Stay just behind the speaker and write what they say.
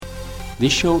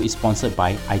This show is sponsored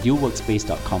by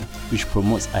idealworkspace.com, which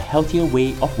promotes a healthier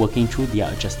way of working through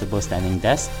their adjustable standing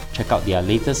desk. Check out their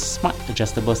latest smart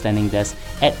adjustable standing desk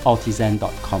at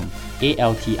altizen.com,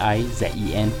 altizen.com.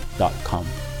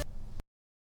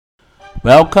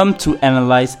 Welcome to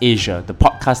Analyze Asia, the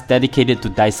podcast dedicated to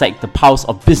dissect the pulse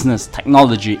of business,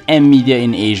 technology, and media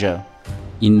in Asia.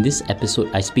 In this episode,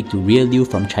 I speak to Ria Liu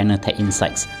from China Tech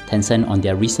Insights, Tencent, on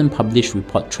their recent published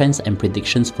report Trends and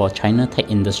Predictions for China Tech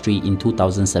Industry in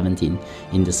 2017.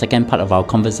 In the second part of our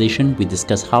conversation, we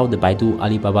discuss how the Baidu,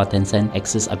 Alibaba, Tencent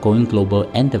axes are going global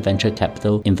and the venture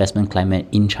capital investment climate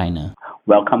in China.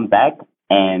 Welcome back,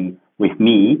 and with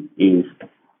me is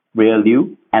Ria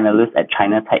Liu, analyst at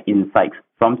China Tech Insights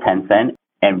from Tencent,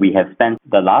 and we have spent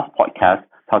the last podcast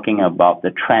talking about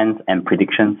the trends and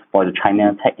predictions for the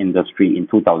China tech industry in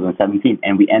 2017.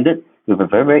 And we ended with a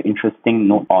very, very interesting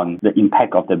note on the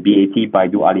impact of the BAT,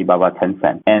 Baidu, Alibaba,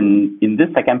 Tencent. And in this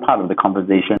second part of the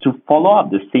conversation, to follow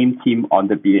up the same theme on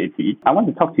the BAT, I want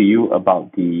to talk to you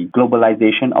about the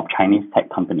globalization of Chinese tech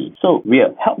companies. So,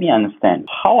 Ria, help me understand,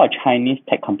 how are Chinese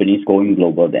tech companies going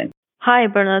global then? Hi,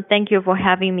 Bernard. Thank you for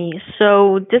having me.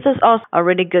 So this is also a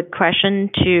really good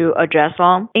question to address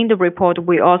on. In the report,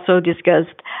 we also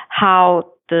discussed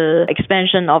how the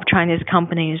expansion of Chinese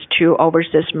companies to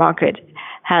overseas market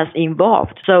has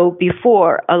evolved. So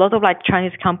before, a lot of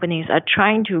Chinese companies are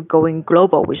trying to going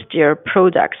global with their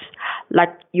products. Like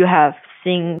you have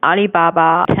seen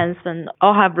Alibaba, Tencent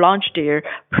all have launched their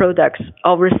products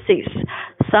overseas.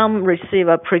 Some receive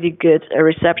a pretty good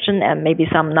reception and maybe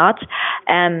some not.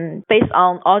 And based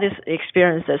on all these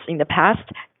experiences in the past,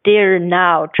 they're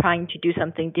now trying to do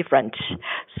something different.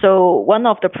 So one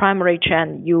of the primary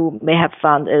trends you may have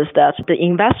found is that the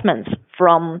investments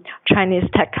from Chinese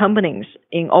tech companies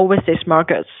in overseas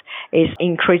markets is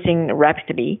increasing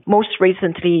rapidly. Most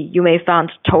recently, you may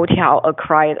find Toutiao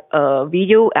acquired a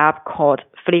video app called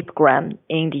Flipgram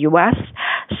in the US.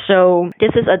 So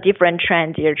this is a different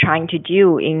trend they're trying to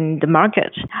do in the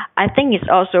market. I think it's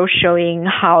also showing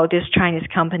how these Chinese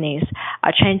companies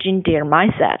are changing their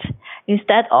mindset.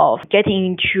 Instead of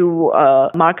getting into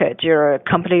a market they're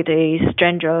completely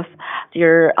stranger,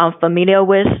 they're unfamiliar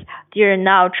with, they're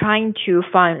now trying to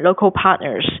find local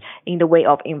partners in the way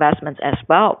of investments as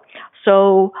well.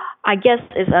 So I guess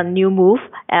it's a new move,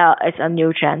 it's a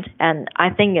new trend, and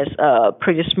I think it's a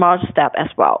pretty smart step as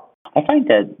well. I find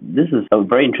that this is a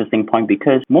very interesting point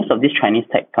because most of these Chinese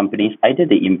tech companies, either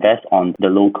they invest on the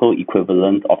local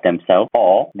equivalent of themselves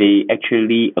or they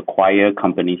actually acquire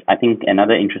companies. I think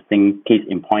another interesting case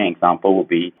in point example would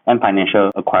be Ant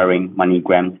Financial acquiring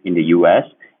MoneyGram in the US.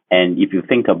 And if you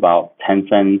think about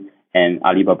Tencent and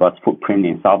Alibaba's footprint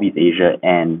in Southeast Asia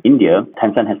and India,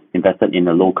 Tencent has invested in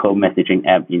a local messaging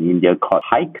app in India called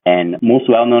Hike, and most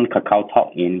well-known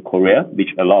KakaoTalk in Korea,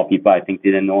 which a lot of people I think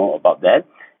didn't know about that.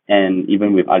 And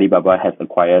even with Alibaba has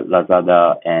acquired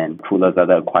Lazada, and through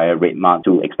Lazada acquired RedMart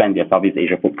to expand their Southeast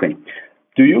Asia footprint.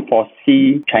 Do you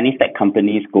foresee Chinese tech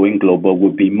companies going global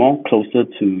would be more closer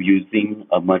to using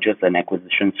a mergers and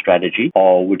acquisition strategy,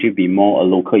 or would it be more a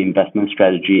local investment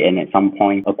strategy and at some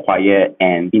point acquire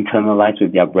and internalize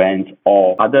with their brands,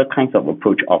 or other kinds of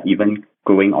approach of even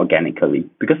growing organically?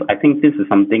 Because I think this is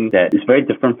something that is very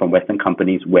different from Western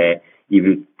companies where if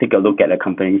you take a look at a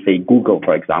company, say Google,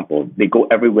 for example, they go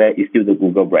everywhere, it's still the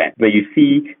Google brand. Where you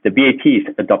see the BAT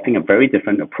is adopting a very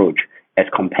different approach as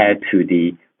compared to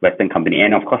the Western company.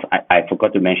 And of course, I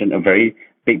forgot to mention a very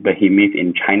big behemoth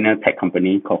in China tech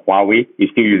company called Huawei is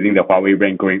still using the Huawei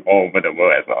brand going all over the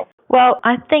world as well. Well,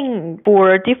 I think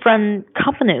for different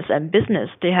companies and business,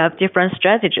 they have different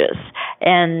strategies.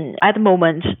 And at the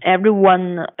moment,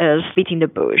 everyone is beating the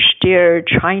bush. They're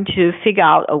trying to figure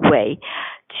out a way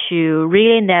to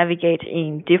really navigate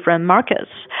in different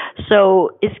markets.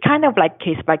 So it's kind of like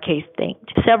case-by-case thing.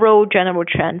 Several general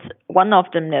trends. One of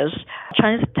them is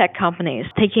Chinese tech companies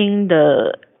taking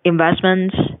the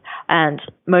investments and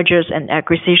mergers and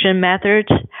acquisition methods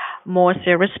more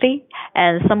seriously,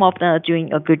 and some of them are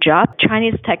doing a good job.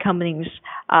 Chinese tech companies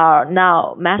are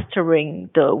now mastering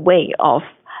the way of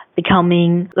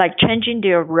becoming changing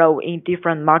their role in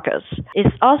different markets.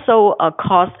 It's also a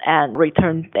cost and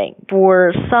return thing.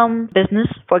 For some business,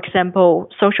 for example,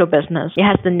 social business, it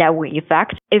has the network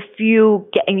effect. If you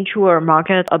get into a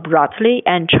market abruptly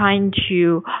and trying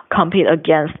to compete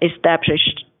against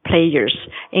established players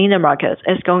in the market,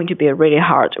 it's going to be really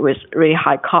hard with really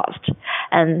high cost.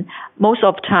 And most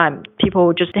of the time,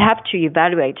 people just have to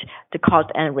evaluate the cost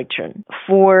and return.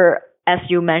 For, as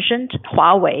you mentioned,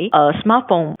 Huawei, a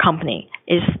smartphone company,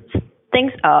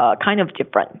 things are kind of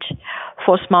different.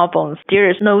 For smartphones, there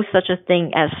is no such a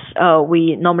thing as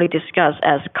we normally discuss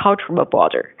as cultural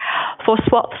border. For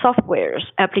softwares,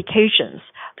 applications,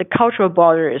 the cultural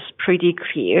border is pretty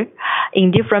clear.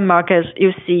 In different markets,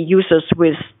 you see users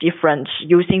with different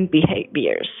using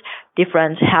behaviors,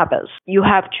 different habits. You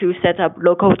have to set up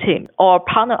local teams or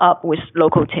partner up with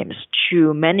local teams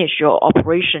to manage your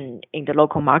operation in the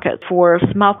local market. For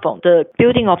smartphone, the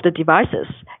building of the devices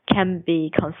can be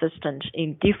consistent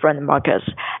in different markets,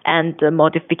 and the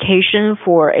modification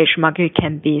for each market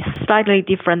can be slightly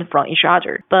different from each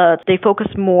other. But they focus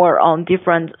more on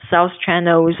different sales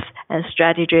channels and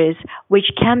strategies, which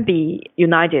can be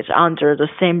united under the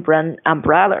same brand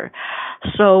umbrella.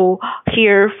 So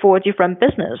here for different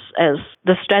business, as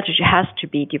the strategy has to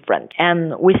be different.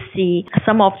 And we see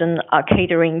some of them are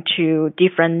catering to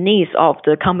different needs of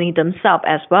the company themselves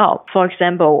as well. For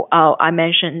example, I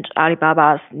mentioned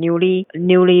Alibaba's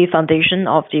newly foundation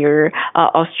of their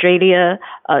Australia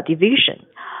division.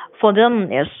 For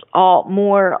them, it's all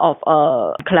more of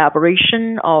a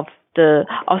collaboration of the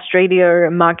Australia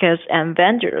markets and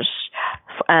vendors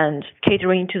and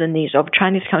catering to the needs of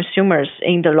Chinese consumers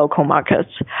in the local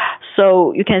markets.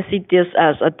 So you can see this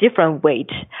as a different way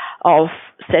of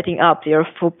setting up their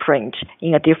footprint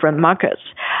in a different markets.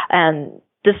 And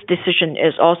this decision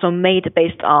is also made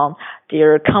based on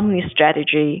their company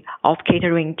strategy of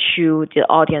catering to the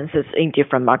audiences in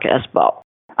different markets as well.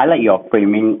 I like your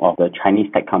framing of the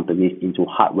Chinese tech companies into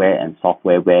hardware and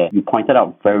software, where you pointed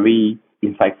out very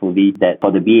insightfully that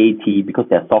for the BAT, because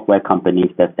they're software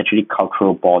companies, there's actually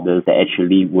cultural borders that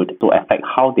actually would so affect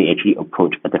how they actually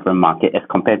approach a different market as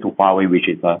compared to Huawei, which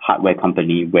is a hardware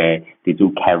company where they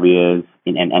do carriers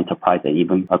in an enterprise and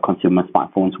even consumer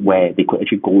smartphones where they could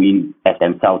actually go in as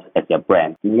themselves as their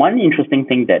brand. One interesting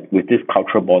thing that with this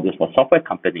cultural borders for software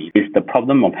companies is the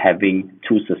problem of having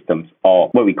two systems, or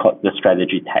what we call the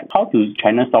strategy tax. How do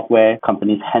China software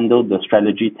companies handle the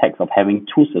strategy tax of having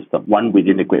two systems, one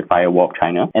within the Great Firewall of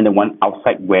China and the one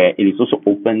outside where it is also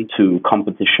open to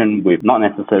competition with not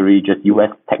necessarily just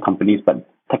US tech companies, but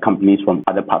tech companies from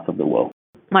other parts of the world?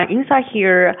 My insight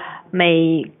here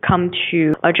may come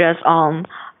to address on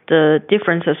the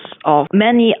differences of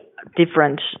many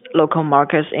different local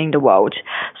markets in the world.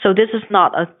 So this is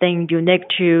not a thing unique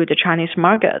to the Chinese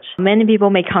market. Many people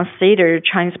may consider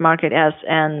Chinese market as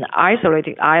an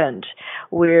isolated island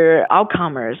where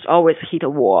outcomers always hit a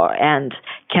wall and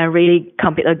can really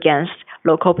compete against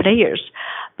local players.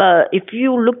 But if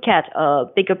you look at a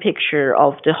bigger picture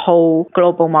of the whole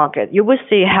global market, you will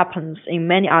see it happens in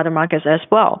many other markets as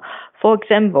well. For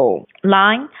example,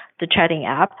 Line, the chatting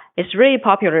app, is really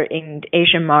popular in the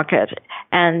Asian market,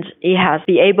 and it has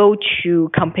been able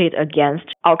to compete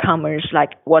against outcomers like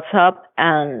WhatsApp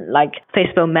and like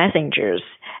Facebook Messengers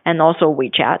and also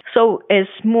WeChat. So it's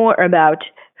more about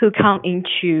who come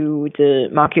into the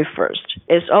market first.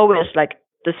 It's always like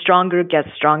the stronger gets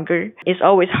stronger. It's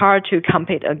always hard to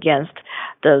compete against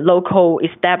the local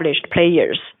established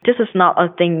players. This is not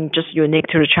a thing just unique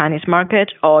to the Chinese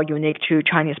market or unique to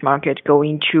Chinese market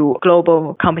going to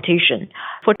global competition.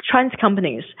 For Chinese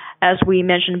companies, as we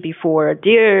mentioned before,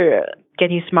 they're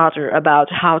getting smarter about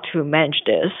how to manage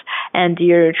this, and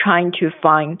they're trying to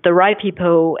find the right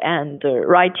people and the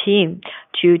right team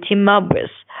to team up with.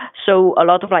 So a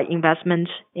lot of like investment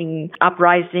in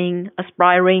uprising,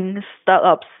 aspiring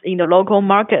startups in the local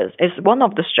markets is one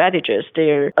of the strategies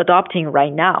they're adopting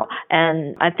right now.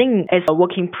 And I think it's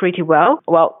working pretty well.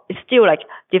 Well, it's still like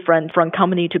different from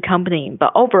company to company,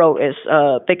 but overall it's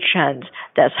a big trend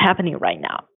that's happening right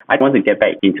now. I want to get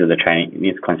back into the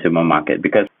Chinese consumer market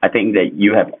because I think that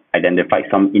you have identified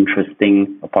some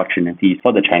interesting opportunities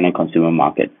for the China consumer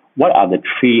market. What are the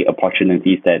three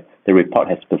opportunities that the report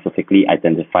has specifically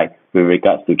identified with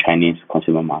regards to Chinese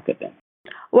consumer market then?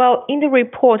 Well, in the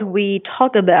report, we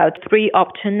talked about three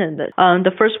opportunities.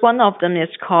 The first one of them is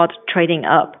called trading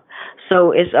up.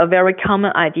 So it's a very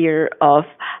common idea of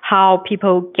how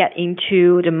people get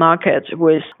into the market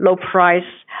with low price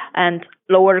and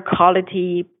lower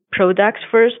quality products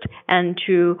first, and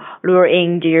to lure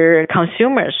in their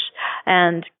consumers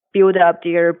and build up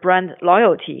their brand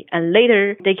loyalty. And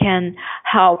later they can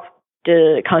help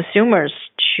the consumers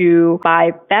to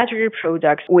buy better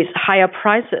products with higher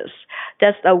prices.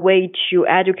 That's a way to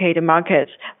educate the market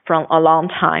from a long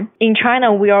time. In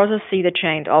China, we also see the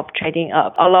trend of trading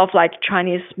up. A lot of like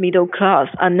Chinese middle class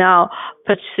are now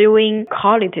pursuing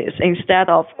qualities instead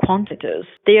of quantities.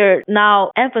 They are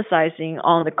now emphasizing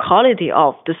on the quality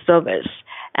of the service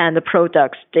and the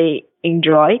products they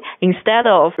enjoy instead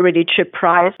of really cheap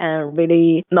price and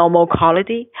really normal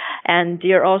quality. And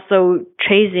they're also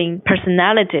chasing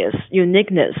personalities,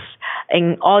 uniqueness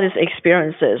in all these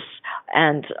experiences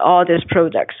and all these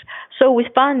products. So we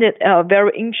find it a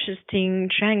very interesting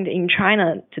trend in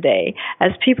China today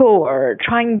as people are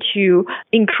trying to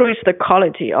increase the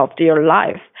quality of their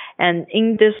life. And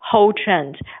in this whole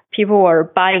trend, people are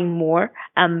buying more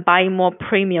and buying more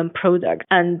premium products.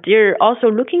 And they're also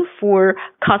looking for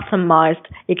customized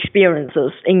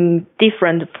experiences in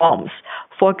different forms.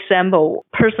 For example,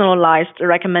 personalized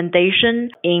recommendation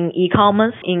in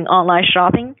e-commerce, in online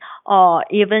shopping, or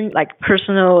even like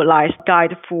personalized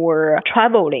guide for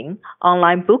traveling,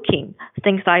 online booking,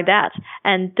 things like that.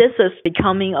 And this is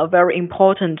becoming a very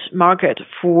important market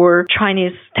for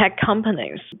Chinese tech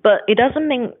companies. But it doesn't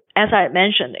mean, as I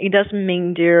mentioned, it doesn't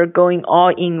mean they're going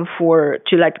all in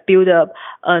to like build up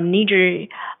a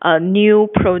new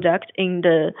product in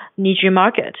the niche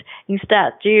market.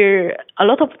 Instead, a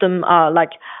lot of them are like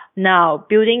now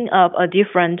building up a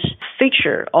different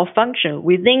feature or function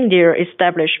within their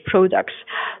established products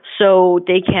so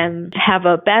they can have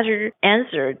a better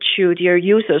answer to their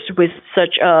users with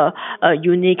such a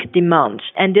unique demand.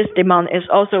 And this demand is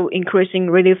also increasing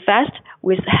really fast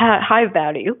with high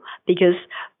value because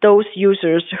those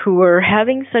users who are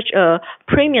having such a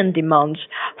premium demand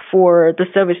for the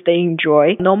service they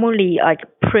enjoy, normally like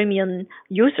premium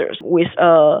users with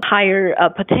a higher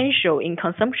potential in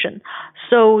consumption.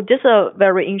 So this is a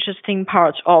very interesting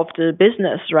part of the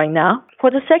business right now. For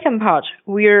the second part,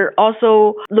 we're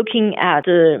also looking at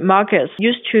the markets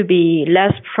used to be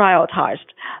less prioritized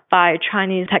by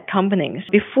Chinese tech companies.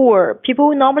 Before,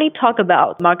 people normally talk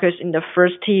about markets in the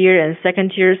first tier and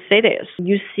second tier cities.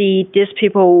 You see these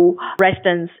people,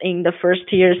 residents in the first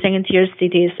tier, second tier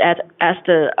cities as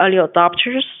the early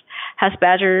adopters, has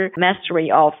better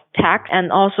mastery of tech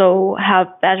and also have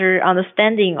better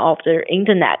understanding of the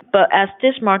internet. But as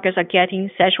these markets are getting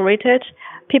saturated,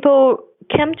 people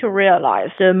came to realize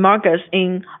the markets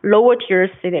in lower tier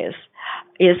cities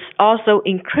is also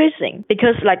increasing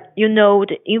because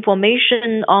the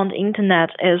information on the internet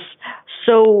is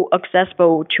so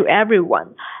accessible to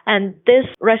everyone. And these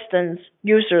residents,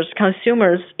 users,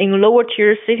 consumers in lower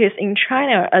tier cities in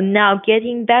China are now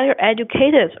getting better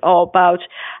educated about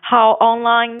how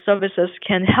online services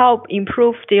can help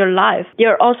improve their life. They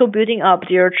are also building up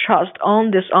their trust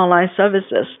on these online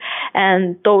services.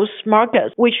 And those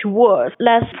markets, which was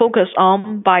less focused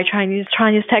on by Chinese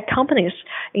tech companies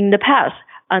in the past,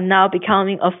 are now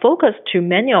becoming a focus to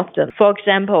many of them. For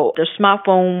example, the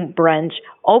smartphone brand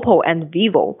Oppo and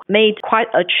Vivo made quite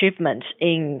achievement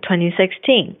in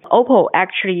 2016. Oppo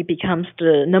actually becomes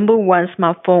the number one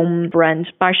smartphone brand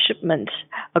by shipment,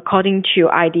 according to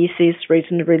IDC's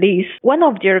recent release. One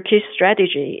of their key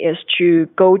strategy is to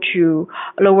go to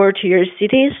lower tier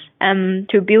cities and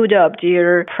to build up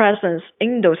their presence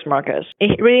in those markets.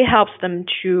 It really helps them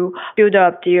to build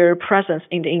up their presence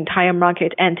in the entire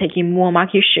market and taking more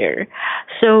market share.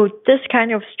 So this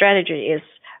kind of strategy is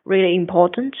really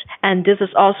important, and this is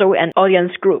also an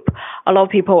audience group a lot of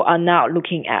people are now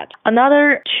looking at.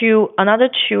 Another two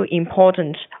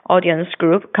important audience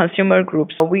group, consumer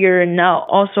groups, we are now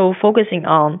also focusing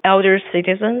on elder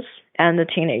citizens and the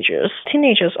teenagers.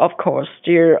 Teenagers, of course,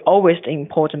 they're always the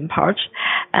important part.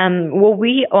 And what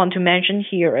we want to mention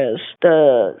here is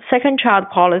the second child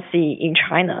policy in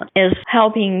China is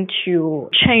helping to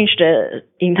change the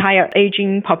entire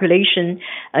aging population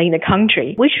in the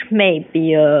country, which may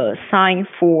be a sign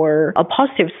for a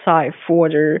positive side for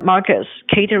the markets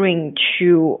catering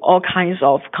to all kinds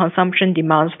of consumption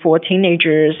demands for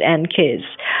teenagers and kids.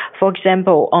 For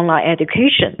example, online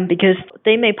education, because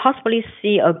they may possibly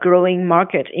see a growing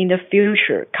market in the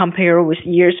future compared with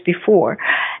years before.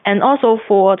 And also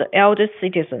for the elder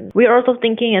citizens, we are also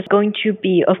thinking it's going to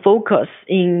be a focus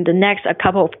in the next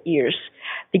couple of years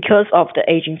because of the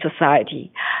aging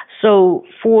society. So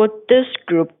for this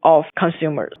group of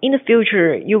consumers, in the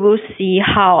future, you will see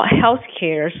how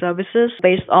healthcare services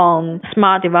based on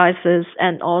smart devices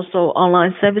and also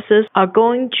online services are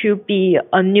going to be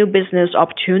a new business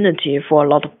opportunity for a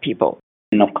lot of people.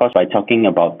 And of course, by talking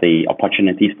about the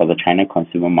opportunities for the China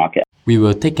consumer market, we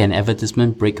will take an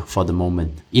advertisement break for the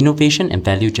moment. Innovation and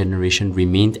value generation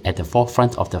remained at the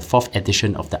forefront of the 4th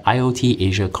edition of the IoT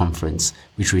Asia Conference,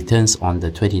 which returns on the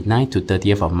 29th to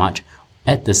 30th of March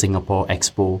at the Singapore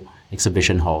Expo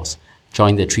Exhibition Halls.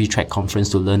 Join the 3-track conference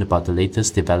to learn about the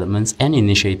latest developments and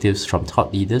initiatives from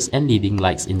top leaders and leading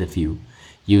lights in the field.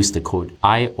 Use the code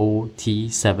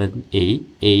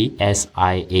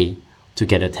IOT7AASIA to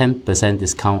get a 10%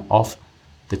 discount off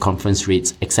the conference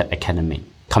rates except academic.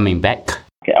 Coming back.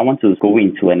 Okay, I want to go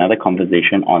into another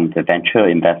conversation on the venture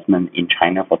investment in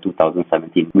China for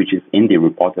 2017, which is in the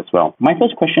report as well. My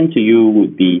first question to you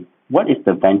would be, What is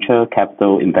the venture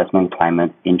capital investment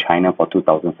climate in China for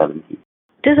 2017?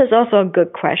 This is also a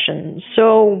good question.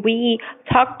 So we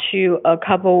talked to a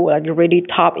couple of really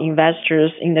top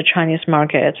investors in the Chinese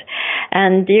market,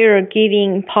 and they're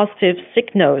giving positive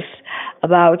signals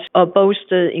about both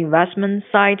the investment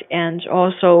side and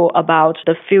also about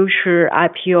the future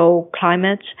IPO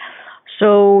climate.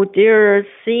 So they're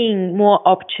seeing more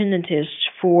opportunities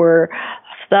for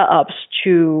startups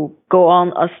to go on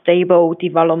a stable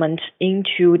development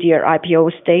into their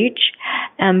IPO stage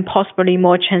and possibly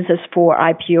more chances for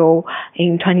IPO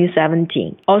in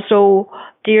 2017. Also,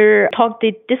 they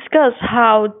discuss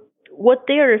what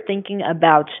they are thinking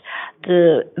about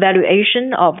the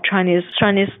valuation of Chinese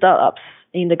startups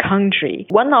in the country.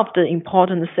 One of the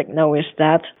important signals is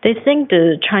that they think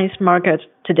the Chinese market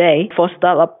today for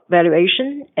startup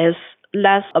valuation is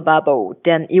less a bubble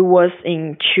than it was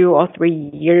in 2 or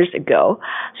 3 years ago.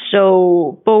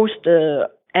 So both the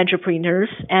entrepreneurs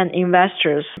and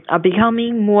investors are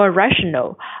becoming more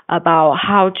rational about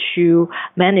how to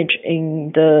manage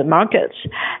in the markets,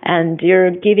 and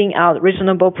they're giving out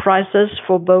reasonable prices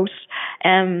for both.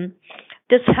 And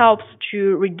this helps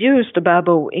to reduce the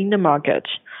bubble in the market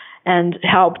and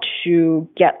help to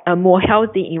get a more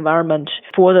healthy environment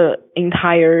for the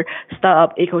entire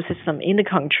startup ecosystem in the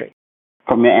country.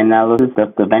 From your analysis, does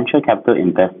the venture capital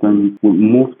investment would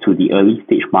move to the early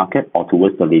stage market or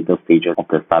towards the later stages of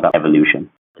the startup evolution?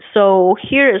 So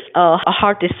here's a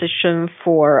hard decision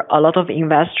for a lot of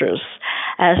investors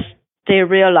as they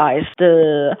realize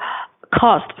the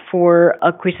cost for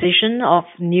acquisition of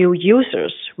new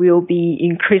users will be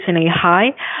increasingly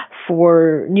high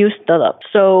for new startups.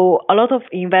 So a lot of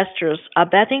investors are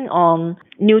betting on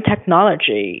new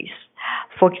technologies.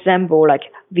 For example, like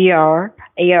VR,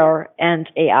 AR, and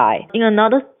AI. In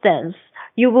another sense,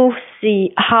 you will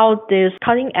see how these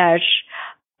cutting-edge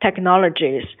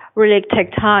technologies really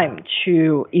take time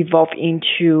to evolve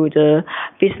into the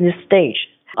business stage.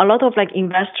 A lot of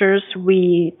investors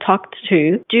we talked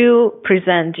to do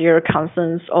present their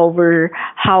concerns over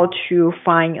how to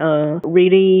find a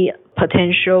really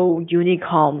potential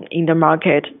unicorn in the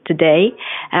market today,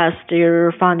 as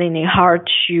they're finding it hard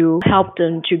to help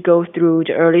them to go through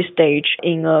the early stage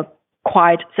in a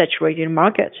quite saturated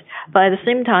market. But at the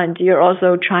same time, they're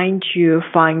also trying to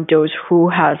find those who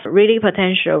have really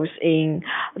potentials in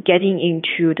getting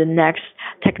into the next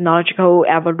technological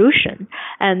evolution.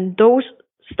 And those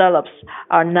startups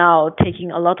are now taking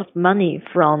a lot of money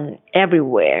from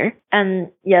everywhere. And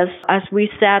yes, as we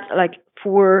said,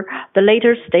 for the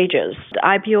later stages, the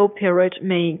IPO period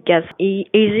may get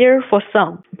easier for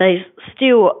some, but it's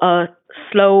still a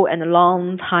slow and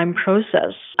long time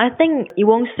process. I think it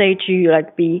won't say to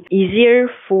be easier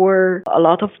for a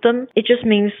lot of them. It just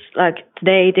means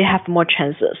today they have more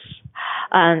chances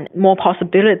and more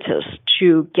possibilities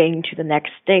to gain to the next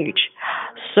stage.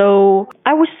 So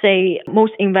I would say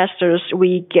most investors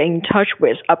we get in touch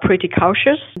with are pretty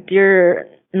cautious. They're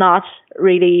not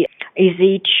really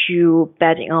easy to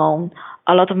bet on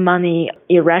a lot of money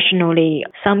irrationally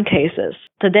some cases.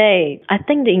 Today, I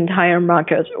think the entire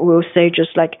market will say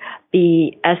just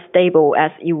be as stable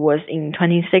as it was in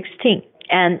 2016.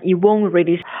 And it won't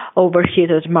really overheat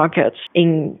the markets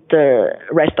in the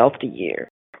rest of the year.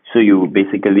 So you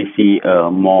basically see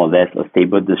more or less a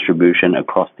stable distribution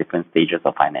across different stages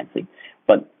of financing.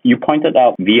 But you pointed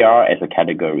out VR as a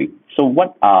category. So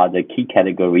what are the key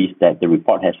categories that the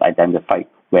report has identified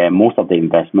where most of the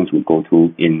investments will go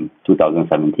to in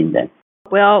 2017 then?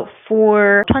 Well,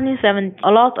 for 2017, a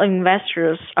lot of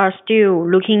investors are still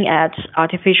looking at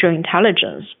artificial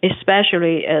intelligence,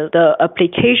 especially the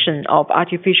application of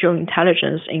artificial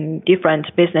intelligence in different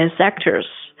business sectors.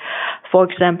 For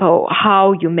example,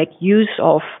 how you make use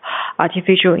of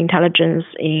artificial intelligence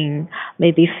in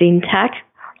maybe fintech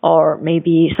or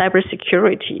maybe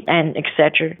cybersecurity and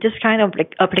etc. This kind of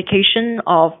application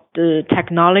of the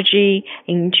technology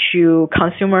into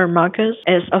consumer markets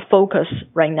is a focus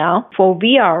right now. For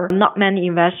VR, not many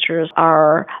investors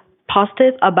are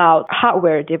positive about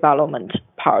hardware development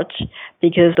part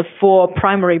because the 4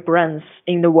 primary brands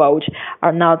in the world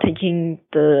are now taking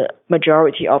the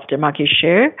majority of the market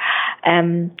share.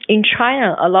 And in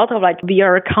China, a lot of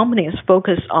VR companies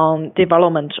focus on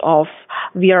development of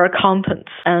VR content,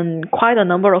 and quite a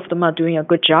number of them are doing a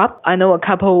good job. I know a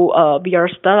couple VR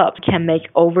startups can make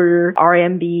over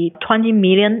RMB 20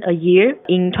 million a year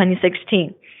in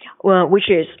 2016. Which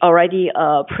is already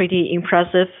a pretty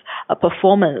impressive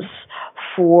performance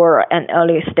for an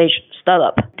early stage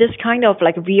startup. This kind of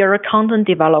like VR content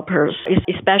developers,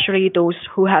 especially those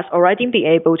who has already been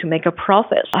able to make a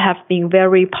profit, have been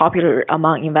very popular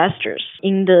among investors.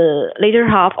 In the later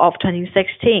half of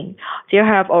 2016, there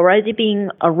have already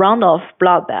been a round of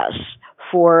bloodbaths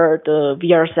for the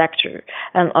VR sector,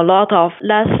 and a lot of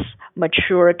less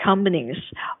mature companies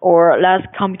or less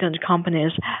competent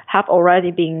companies have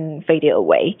already been faded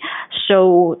away.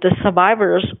 So the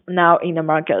survivors now in the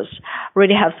markets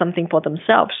really have something for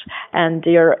themselves, and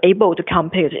they are able to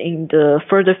compete in the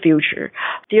further future.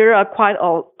 There are quite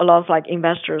a lot of like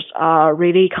investors are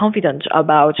really confident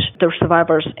about the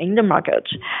survivors in the market,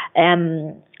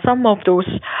 and some of those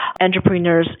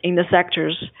entrepreneurs in the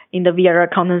sectors, in the VR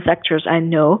content sectors I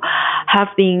know, have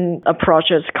been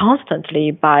approached constantly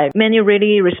by many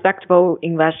really respectable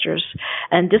investors,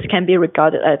 and this can be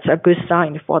regarded as a good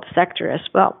sign for the sector as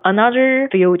well. Another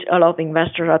field a lot of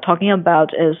investors are talking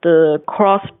about is the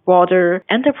cross-border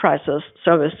enterprises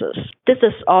services. This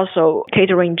is also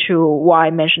catering to what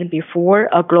I mentioned before,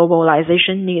 a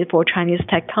globalization need for Chinese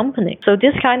tech companies. So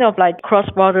this kind of like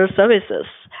cross-border services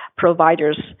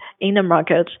providers in the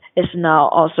market is now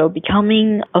also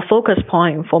becoming a focus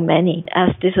point for many, as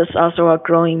this is also a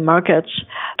growing market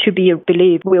to be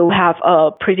believed will have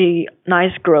a pretty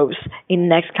nice growth in the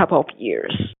next couple of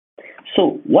years.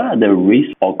 So what are the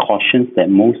risks or cautions that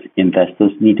most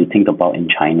investors need to think about in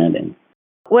China then?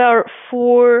 Well,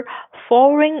 for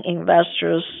foreign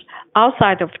investors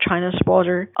outside of China's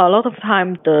border, a lot of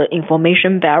time the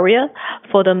information barrier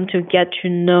for them to get to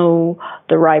know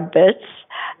the right bits,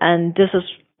 and this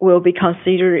will be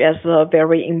considered as a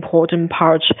very important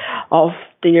part of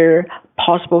their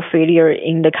possible failure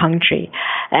in the country.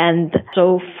 And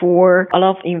so for a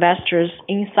lot of investors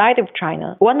inside of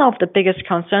China, one of the biggest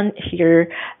concerns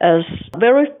here is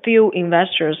very few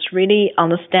investors really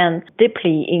understand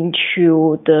deeply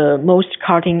into the most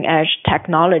cutting edge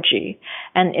technology.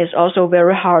 And it's also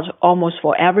very hard almost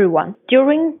for everyone.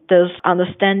 During this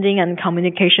understanding and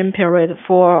communication period,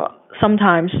 for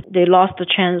sometimes they lost the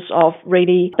chance of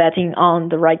really betting on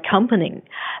the right company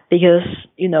because,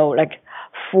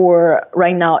 for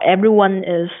right now, everyone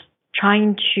is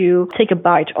trying to take a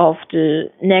bite of the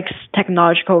next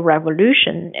technological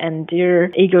revolution, and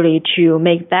they're eagerly to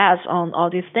make bets on all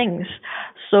these things.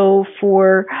 So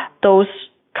for those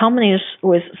companies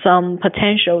with some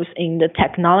potentials in the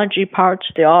technology part,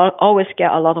 they always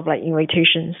get a lot of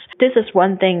invitations. This is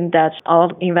one thing that a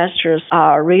lot of investors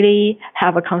really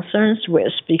have a concerns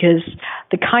with, because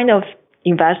the kind of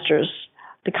investors,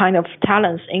 the kind of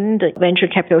talents in the venture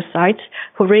capital side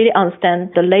who really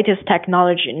understand the latest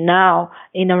technology now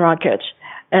in the market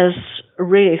is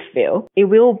really few. It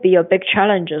will be a big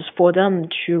challenge for them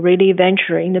to really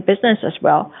venture in the business as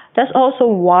well. That's also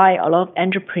why a lot of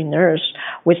entrepreneurs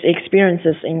with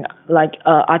experiences in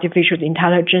artificial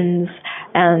intelligence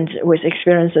and with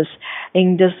experiences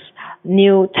in this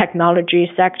new technology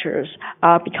sectors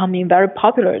are becoming very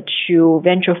popular to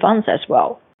venture funds as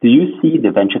well. Do you see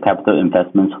the venture capital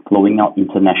investments flowing out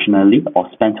internationally or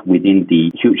spent within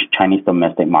the huge Chinese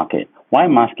domestic market? Why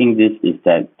I'm asking this is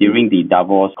that during the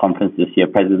Davos conference this year,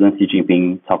 President Xi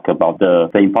Jinping talked about the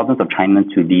importance of China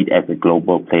to lead as a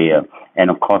global player.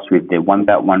 And of course, with the One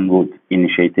Belt, One Road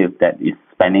initiative that is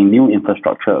spanning new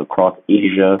infrastructure across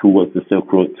Asia towards the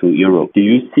Silk Road to Europe, do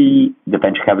you see the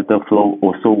venture capital flow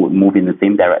also would move in the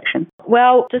same direction?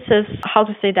 Well, this is how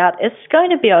to say that. It's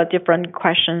going to be a different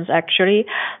questions actually.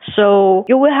 So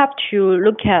you will have to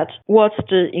look at what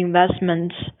the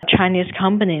investment Chinese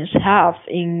companies have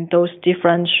in those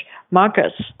different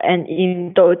markets and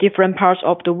in the different parts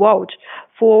of the world.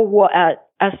 For what,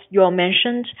 as you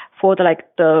mentioned, for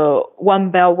the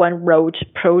One Belt, One Road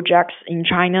projects in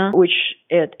China, which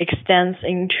it extends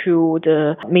into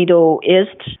the Middle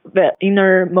East, the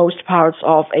innermost parts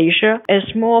of Asia, is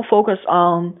more focused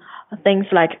on things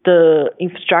like the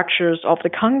infrastructures of the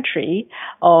country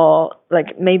or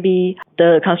maybe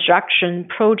the construction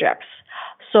projects.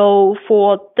 So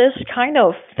for this kind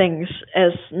of things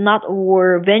is not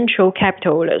where venture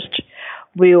capitalists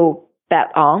will bet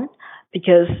on,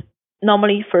 because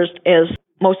normally first is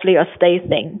mostly a state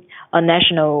thing,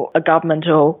 a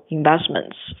governmental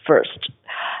investments first.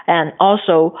 And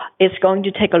also, it's going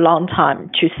to take a long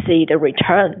time to see the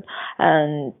return.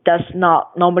 And that's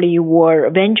not normally where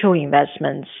venture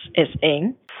investments is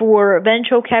in. For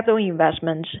venture capital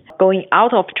investments going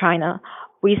out of China,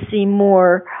 we see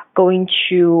more going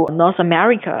to North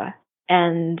America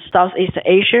and Southeast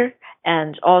Asia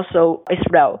and also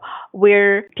Israel,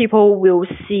 where people will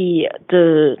see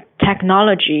the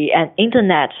technology and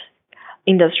internet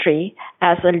industry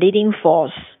as a leading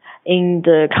force in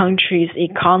the country's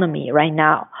economy right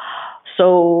now.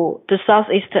 So the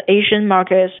Southeast Asian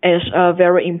market is a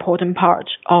very important part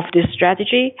of this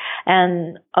strategy,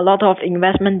 and a lot of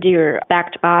investment there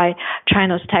backed by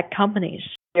China's tech companies.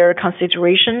 Their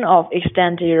consideration of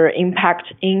extend their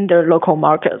impact in the local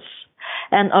markets,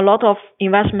 and a lot of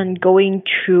investment going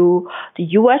to the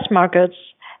U.S. markets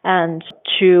and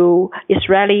to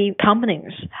Israeli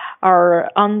companies are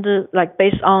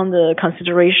based on the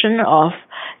consideration of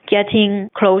getting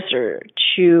closer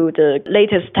to the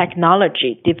latest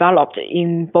technology developed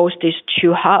in both these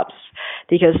two hubs,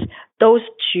 because those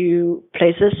two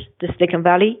places, the Silicon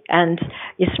Valley and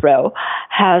Israel,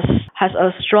 has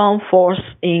a strong force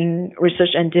in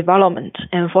research and development.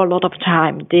 And for a lot of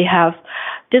time, they have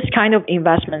this kind of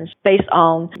investments based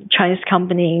on Chinese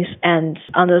companies and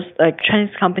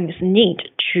Chinese companies need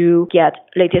to get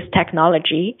latest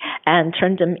technology and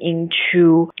turn them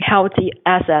into healthy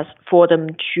assets for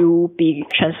them to be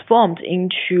transformed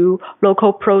into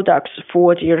local products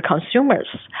for their consumers.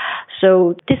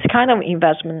 So this kind of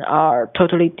investment are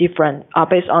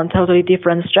based on totally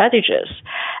different strategies.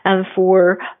 And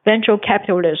for venture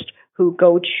capitalists who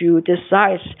go to this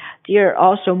sites, they're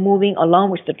also moving along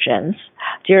with the trends.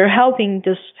 They're helping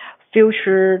this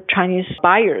future Chinese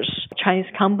buyers, Chinese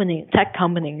tech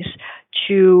companies,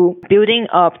 to building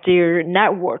up their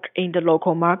network in the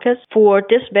local markets. For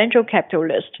this venture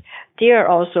capitalist, they are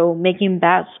also making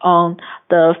bets on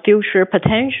the future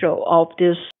potential of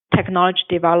these technology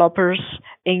developers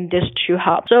in these two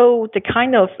hubs. So the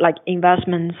kind of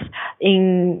investments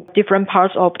in different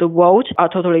parts of the world are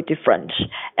totally different,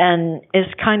 and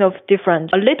it's kind of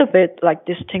different, a little bit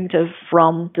distinctive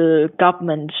from the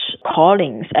government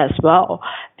callings as well,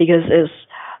 because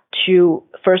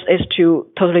first is two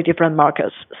totally different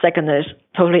markets. Second is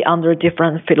totally under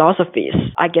different philosophies.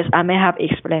 I guess I may have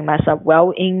explained myself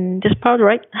well in this part,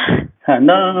 right?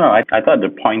 No. I thought the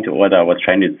point of what I was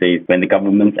trying to say is when the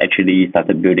governments actually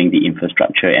started building the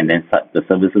infrastructure, and then the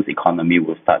services economy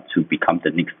will start to become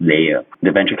the next layer.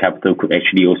 The venture capital could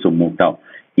actually also move out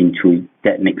into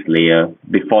that next layer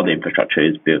before the infrastructure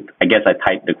is built. I guess I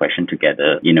tied the question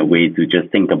together in a way to just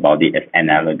think about it as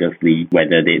analogously,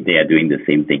 whether they are doing the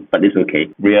same thing. But it's okay.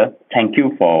 Ria, thank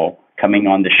you for coming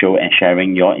on the show and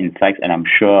sharing your insights, and I'm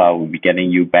sure I will be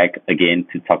getting you back again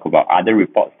to talk about other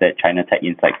reports that China Tech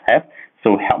Insights have.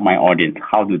 So help my audience.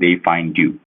 How do they find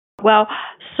you? Well,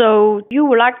 so you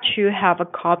would like to have a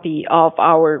copy of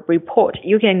our report,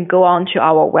 you can go on to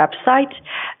our website.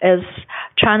 It's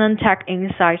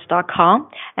ChinaTechInsights.com,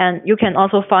 and you can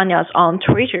also find us on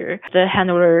Twitter, the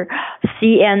handler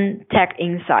CN Tech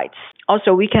Insights.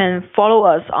 Also, we can follow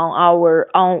us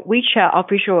on WeChat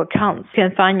official accounts. You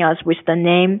can find us with the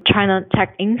name China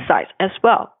Tech Insights as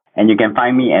well. And you can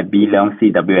find me at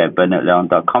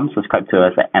bleongcw@bernardleong.com. Subscribe to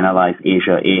us at Analyze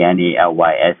Asia,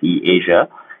 ANALYSE Asia.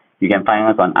 You can find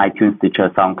us on iTunes,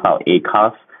 Stitcher, SoundCloud,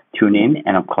 Acast, TuneIn,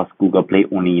 and of course Google Play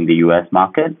only in the US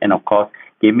market. And of course,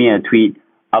 give me a tweet,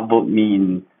 upvote me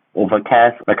in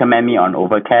Overcast, recommend me on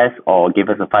Overcast, or give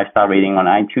us a 5-star rating on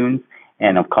iTunes.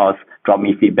 And of course, drop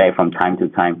me feedback from time to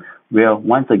time. Ria,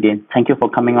 once again, thank you for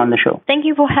coming on the show. Thank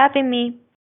you for having me.